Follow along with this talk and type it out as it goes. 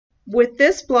with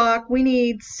this block, we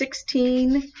need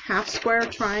 16 half square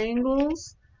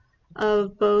triangles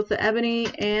of both the ebony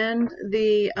and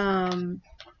the,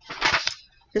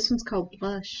 this one's called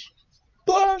Blush.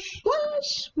 Blush!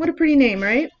 Blush! What a pretty name,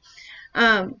 right?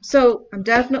 So I'm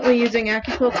definitely using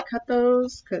AccuQuilt to cut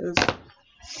those because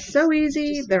it's so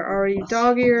easy. They're already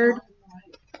dog-eared.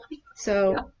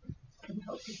 So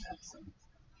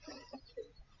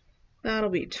that'll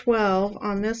be 12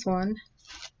 on this one.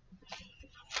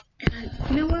 And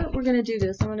you know what? We're going to do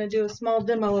this. I'm going to do a small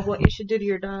demo of what you should do to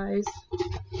your dies.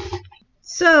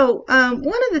 So one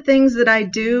of the things that I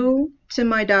do to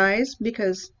my dies,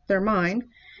 because they're mine,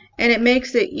 and it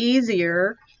makes it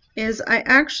easier, is I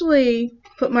actually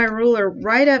put my ruler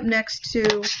right up next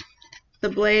to the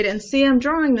blade, and see, I'm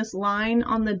drawing this line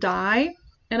on the die,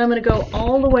 and I'm going to go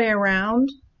all the way around.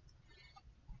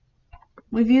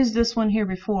 We've used this one here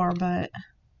before, but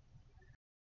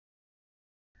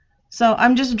so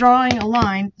I'm just drawing a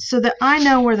line so that I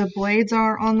know where the blades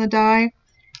are on the die,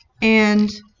 and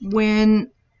when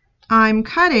I'm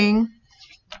cutting,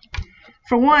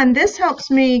 for one, this helps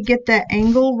me get that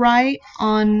angle right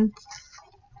on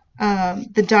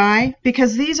the die,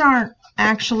 because these aren't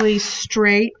actually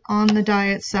straight on the die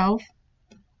itself.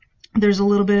 There's a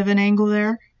little bit of an angle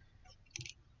there.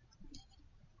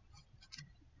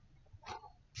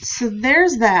 So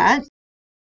there's that.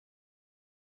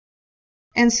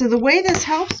 And so the way this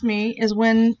helps me is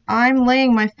when I'm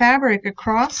laying my fabric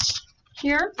across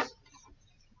here,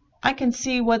 I can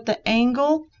see what the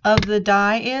angle of the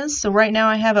die is. So right now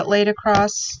I have it laid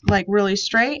across like really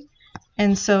straight,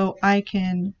 and so I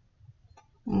can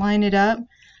line it up.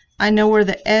 I know where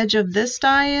the edge of this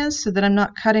die is so that I'm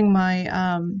not cutting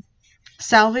my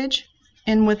salvage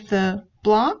in with the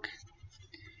block.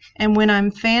 And when I'm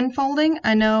fan folding,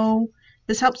 I know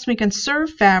this helps me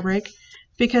conserve fabric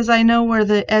because I know where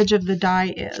the edge of the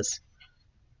die is.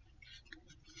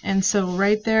 And so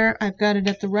right there, I've got it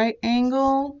at the right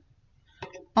angle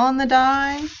on the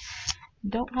die.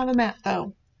 Don't have a mat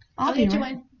though. I'll Okay, do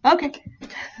Joan. Okay.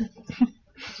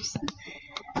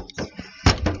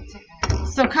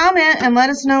 So comment and let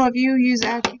us know if you use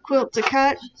AccuQuilt to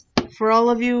cut. For all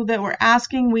of you that were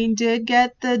asking, we did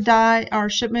get the die, our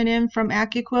shipment in from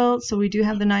AccuQuilt, so we do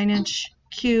have the 9-inch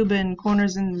cube and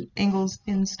corners and angles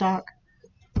in stock.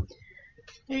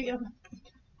 There you go.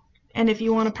 And if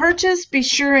you want to purchase, be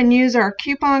sure and use our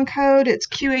coupon code. It's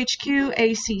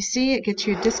QHQACC. It gets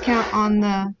you a discount on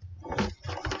the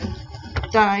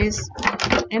dies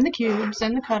and the cubes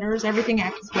and the cutters, everything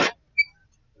AccuQuilt.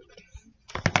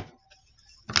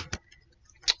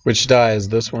 Which die is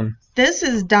this one? This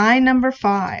is die number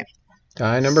 5.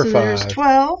 Die number 5. There's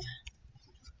 12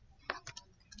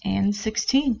 and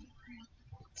 16.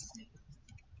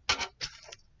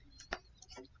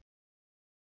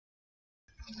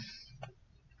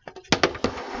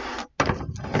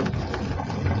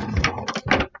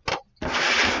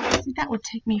 That would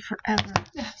take me forever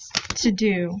to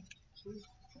do.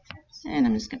 And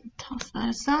I'm just going to toss that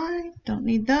aside. Don't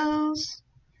need those.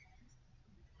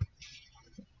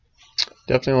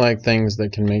 Definitely like things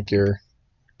that can make your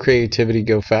creativity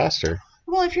go faster.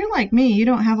 Well, if you're like me, you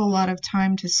don't have a lot of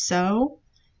time to sew.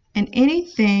 And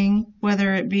anything,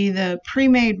 whether it be the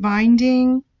pre-made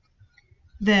binding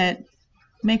that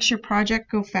makes your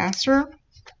project go faster,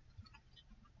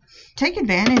 take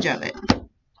advantage of it.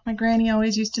 My granny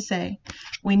always used to say,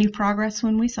 we knew progress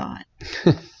when we saw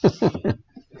it.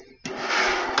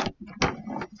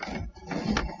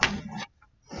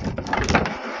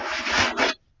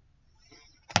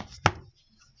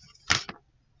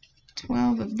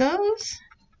 12 of those.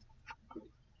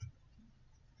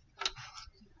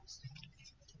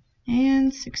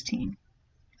 And 16.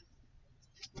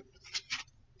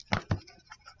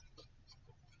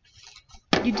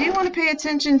 You do want to pay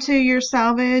attention to your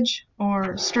salvage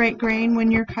or straight grain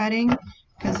when you're cutting,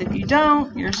 because if you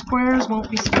don't, your squares won't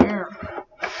be square.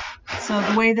 So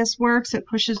the way this works, it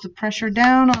pushes the pressure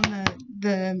down on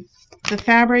the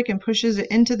fabric and pushes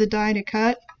it into the die to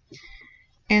cut.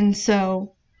 And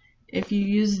so if you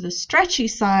use the stretchy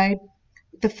side,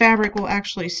 the fabric will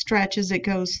actually stretch as it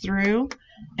goes through,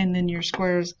 and then your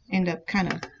squares end up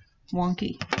kind of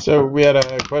wonky. So we had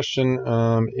a question,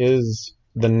 is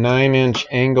the 9-inch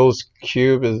angles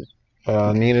cube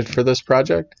needed for this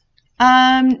project?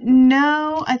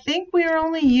 No, I think we're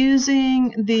only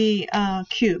using the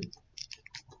cube.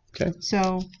 Okay.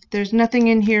 So there's nothing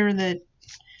in here that,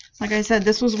 like I said,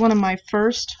 this was one of my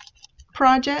first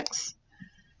projects.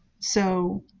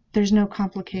 So there's no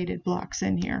complicated blocks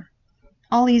in here.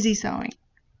 All easy sewing.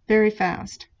 Very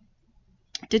fast.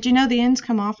 Did you know the ends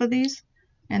come off of these?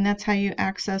 And that's how you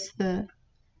access the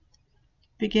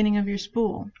beginning of your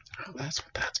spool. Oh, that's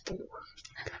what that's for.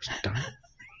 Gosh darn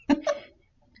it.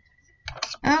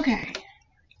 Okay,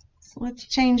 so let's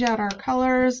change out our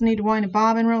colors. Need to wind a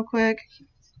bobbin real quick.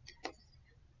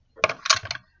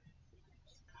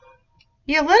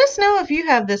 Yeah, let us know if you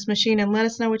have this machine and let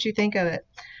us know what you think of it.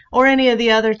 Or any of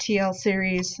the other TL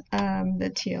series,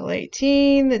 the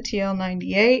TL18, the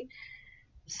TL98.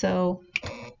 So,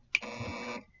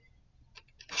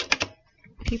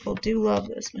 people do love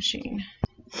this machine.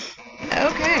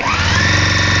 Okay.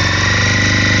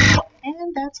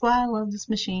 And that's why I love this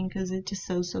machine, because it just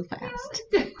sews so fast.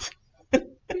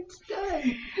 It's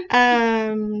done.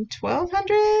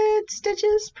 1,200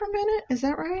 stitches per minute, is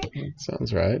that right?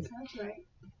 Sounds right. Sounds right.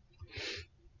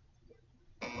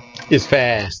 It's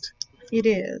fast. It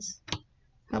is.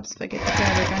 Helps if I get the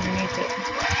fabric underneath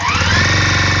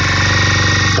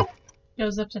it.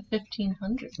 Goes up to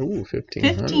 1,500. Ooh,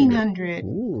 1,500. 1,500.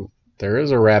 Ooh, there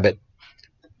is a rabbit.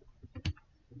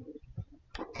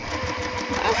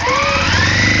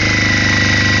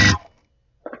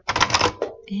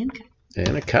 And cut.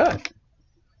 And a cut.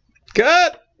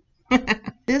 Cut!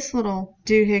 This little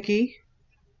doohickey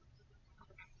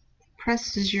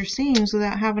presses your seams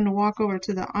without having to walk over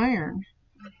to the iron.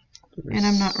 And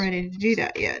I'm not ready to do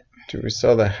that yet. Do we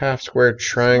sell the half square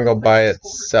triangle by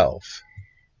itself?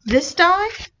 This die?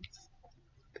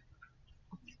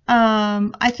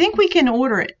 I think we can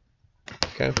order it.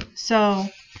 Okay. So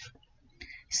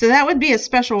that would be a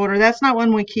special order. That's not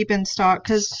one we keep in stock,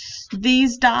 because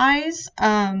these dies,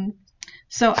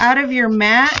 so out of your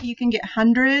mat you can get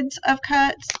hundreds of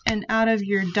cuts, and out of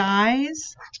your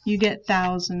dies you get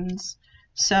thousands.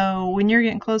 So when you're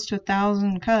getting close to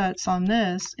 1,000 cuts on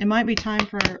this, it might be time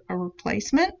for a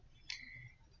replacement,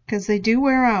 because they do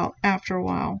wear out after a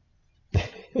while.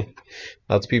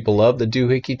 Lots of people love the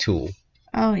doohickey tool.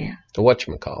 Oh yeah. The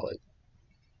whatchamacallit.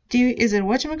 Is it a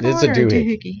whatchamacallit It's a or a doohickey.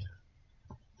 doohickey?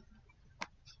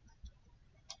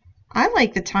 I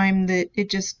like the time that it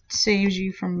just saves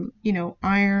you from,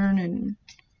 iron, and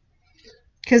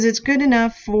because it's good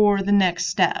enough for the next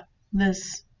step.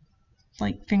 This,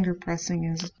 like, finger pressing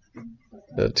is.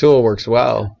 The tool works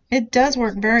well. It does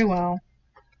work very well.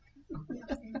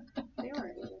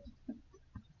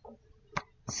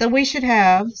 So we should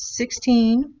have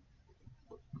 16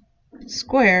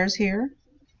 squares here.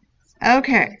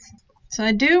 Okay. So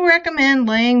I do recommend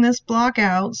laying this block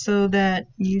out so that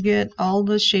you get all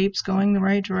the shapes going the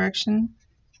right direction.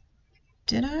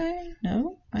 Did I?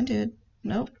 No, I did.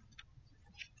 Nope.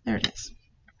 There it is.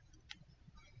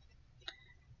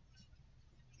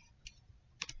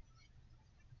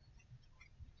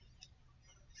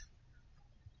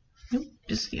 Nope,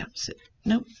 just the opposite.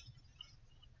 Nope.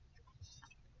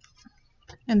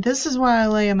 And this is why I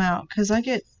lay them out, because I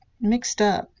get mixed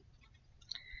up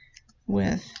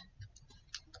with...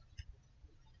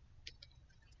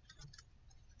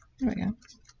 There we go.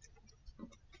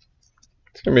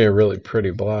 It's going to be a really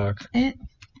pretty block. It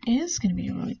is going to be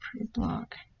a really pretty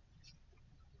block.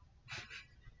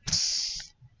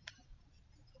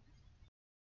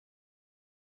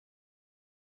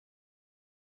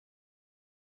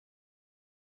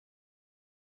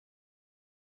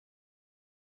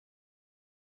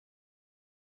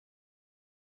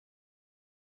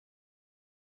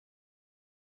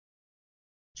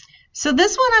 So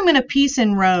this one I'm going to piece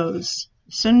in rows.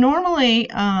 So normally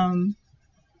I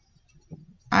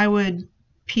would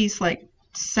piece like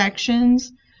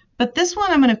sections, but this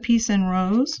one I'm going to piece in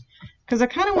rows because I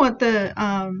kind of want the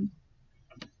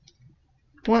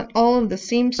want all of the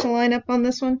seams to line up on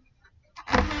this one.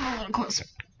 A little closer.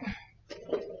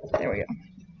 There we go.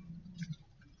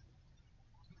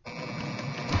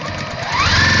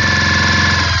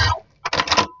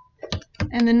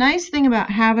 And the nice thing about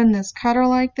having this cutter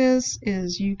like this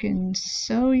is you can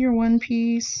sew your one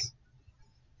piece,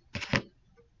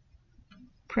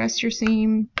 press your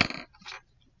seam,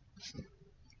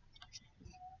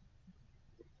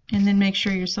 and then make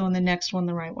sure you're sewing the next one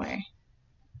the right way.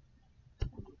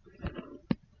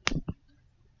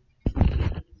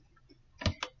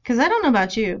 Because I don't know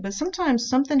about you, but sometimes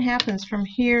something happens from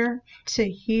here to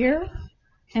here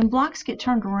and blocks get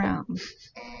turned around.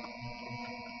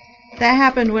 That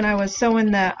happened when I was sewing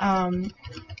the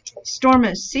Storm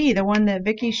at Sea, the one that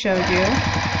Vicky showed you.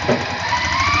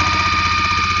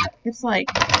 It's like,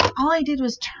 all I did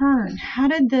was turn. How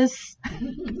did this...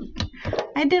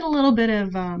 I did a little bit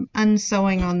of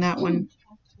unsewing on that one.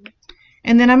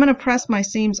 And then I'm going to press my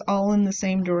seams all in the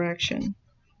same direction.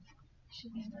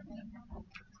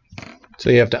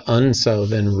 So you have to unsew,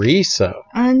 then resew.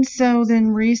 Unsew, then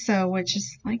resew, which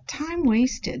is like time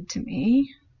wasted to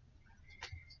me.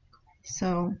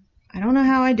 So I don't know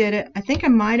how I did it. I think I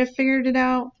might have figured it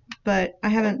out, but I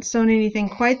haven't sewn anything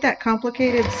quite that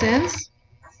complicated since.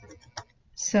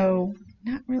 So,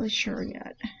 not really sure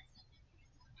yet.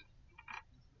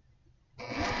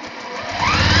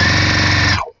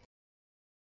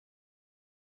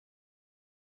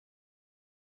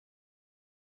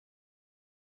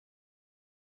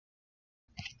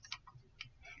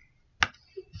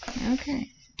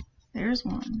 Okay, there's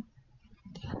one.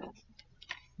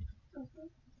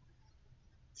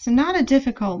 So not a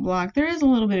difficult block. There is a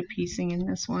little bit of piecing in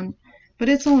this one, but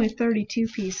it's only 32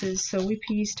 pieces. So we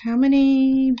pieced how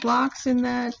many blocks in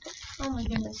that? Oh my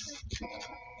goodness.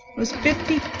 It was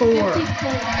 54.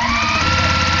 54.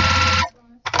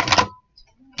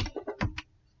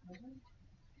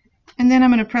 And then I'm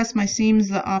going to press my seams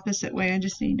the opposite way. I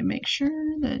just need to make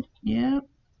sure that, yep,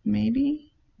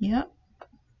 maybe, yep.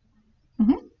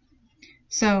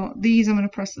 So these, I'm going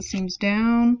to press the seams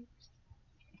down.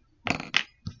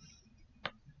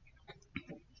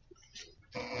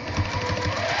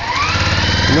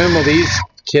 When will these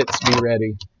kits be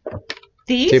ready?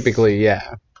 These? Typically,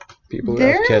 yeah. People who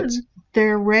have kits.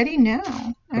 They're ready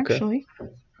now, actually.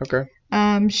 Okay.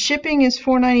 Shipping is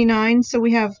 $4.99, so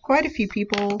we have quite a few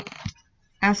people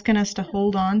asking us to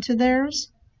hold on to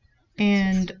theirs.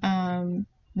 And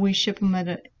we ship them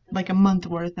at like a month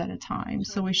worth at a time,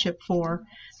 so we ship 4.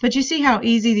 But you see how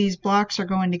easy these blocks are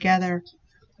going together.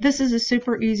 This is a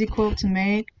super easy quilt to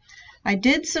make. I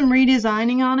did some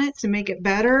redesigning on it to make it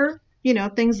better. You know,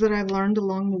 things that I've learned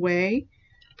along the way.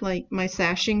 Like my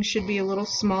sashing should be a little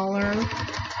smaller.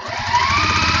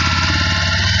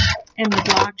 And the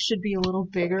block should be a little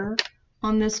bigger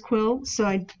on this quilt. So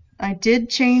I did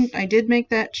make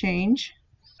that change.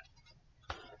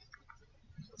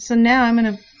 So now I'm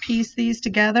going to piece these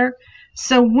together.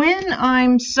 So when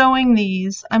I'm sewing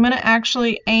these, I'm going to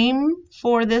actually aim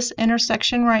for this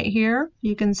intersection right here.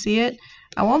 You can see it.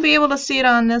 I won't be able to see it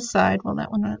on this side. Well,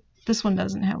 this one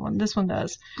doesn't have one. This one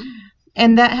does.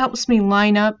 And that helps me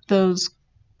line up those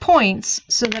points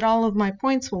so that all of my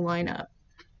points will line up.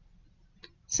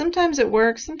 Sometimes it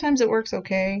works. Sometimes it works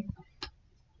okay.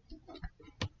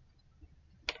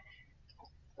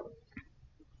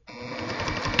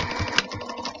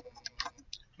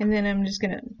 And then I'm just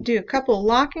going to do a couple of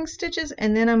locking stitches,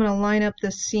 and then I'm going to line up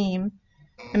the seam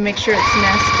and make sure it's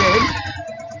nested.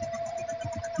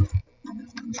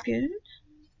 That's good.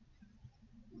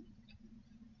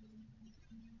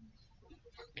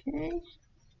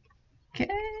 Okay.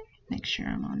 Make sure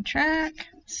I'm on track.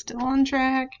 Still on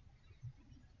track.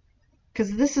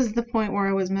 Because this is the point where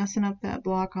I was messing up that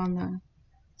block on the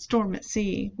Storm at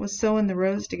Sea, was sewing the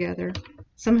rows together.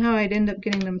 Somehow I'd end up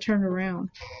getting them turned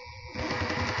around.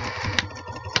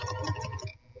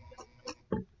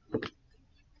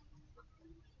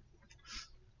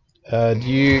 Do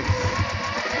you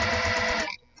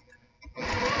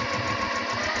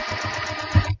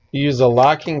use a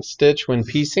locking stitch when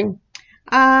piecing?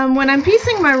 When I'm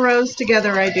piecing my rows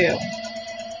together, I do.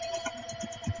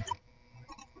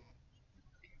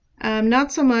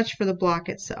 Not so much for the block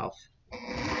itself.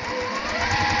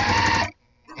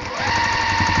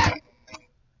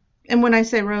 And when I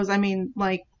say rows, I mean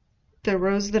like the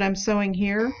rows that I'm sewing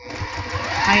here,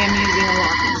 I am using a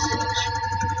locking stitch.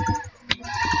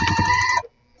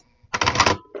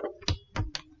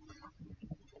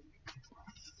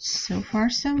 So far,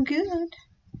 so good.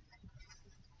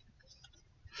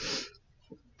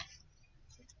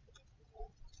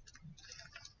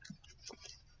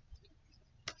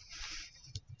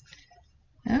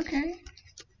 Okay.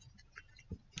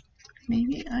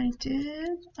 Maybe I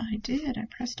did. I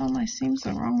pressed all my seams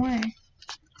the wrong way.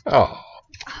 Oh.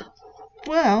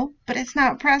 Well, but it's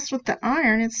not pressed with the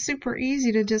iron. It's super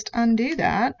easy to just undo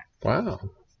that. Wow.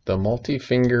 The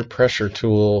multi-finger pressure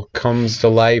tool comes to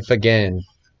life again.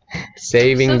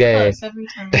 Saving so day. Close every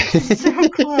time. So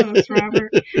close,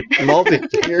 Robert.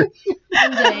 Multi-finger.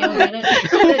 One day you'll get it.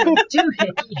 Do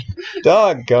it.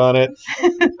 Doggone it.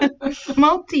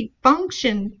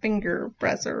 Multi-function finger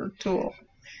presser tool.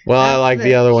 Well, I like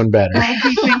the other one better.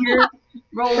 Multi-finger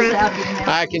Rolls out of your mouth.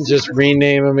 I can just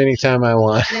rename them anytime I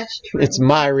want. That's true. It's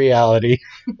my reality.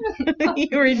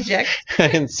 You reject. I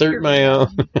insert my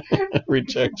own.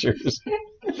 Reject yours.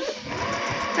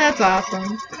 That's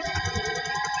awesome.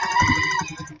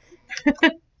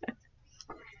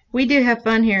 We do have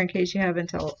fun here in case you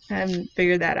haven't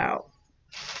figured that out.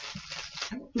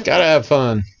 Gotta have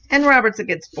fun. And Robert's a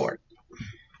good sport.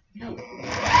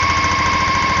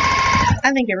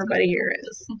 I think everybody here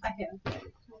is.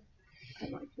 I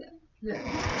like that. Yeah.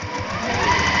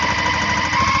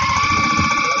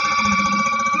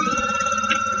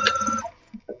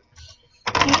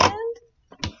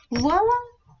 Voila.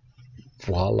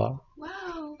 Voila.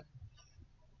 Wow.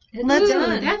 Let's-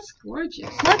 Ooh, that's gorgeous.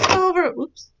 Let's go over.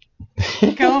 Oops.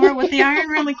 Go over it with the iron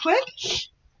really quick.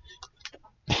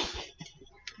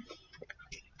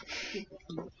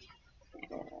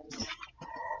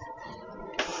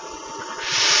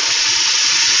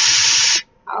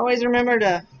 Always remember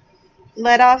to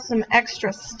let off some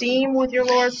extra steam with your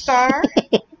Lord Star.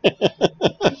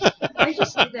 I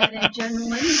just did that in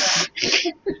general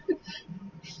anyway.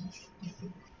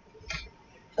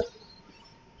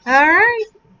 All right.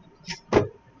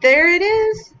 There it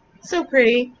is. So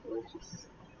pretty.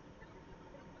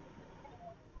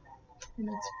 And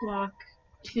it's block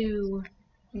 2,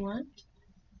 what?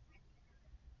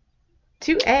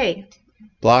 2A.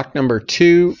 Block number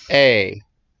 2A.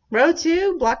 Row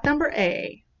 2, block number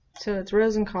A. So it's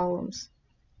rows and columns.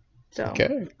 So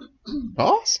Okay.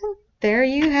 Awesome. there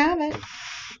you have it.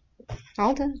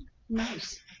 All done.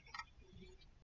 Nice.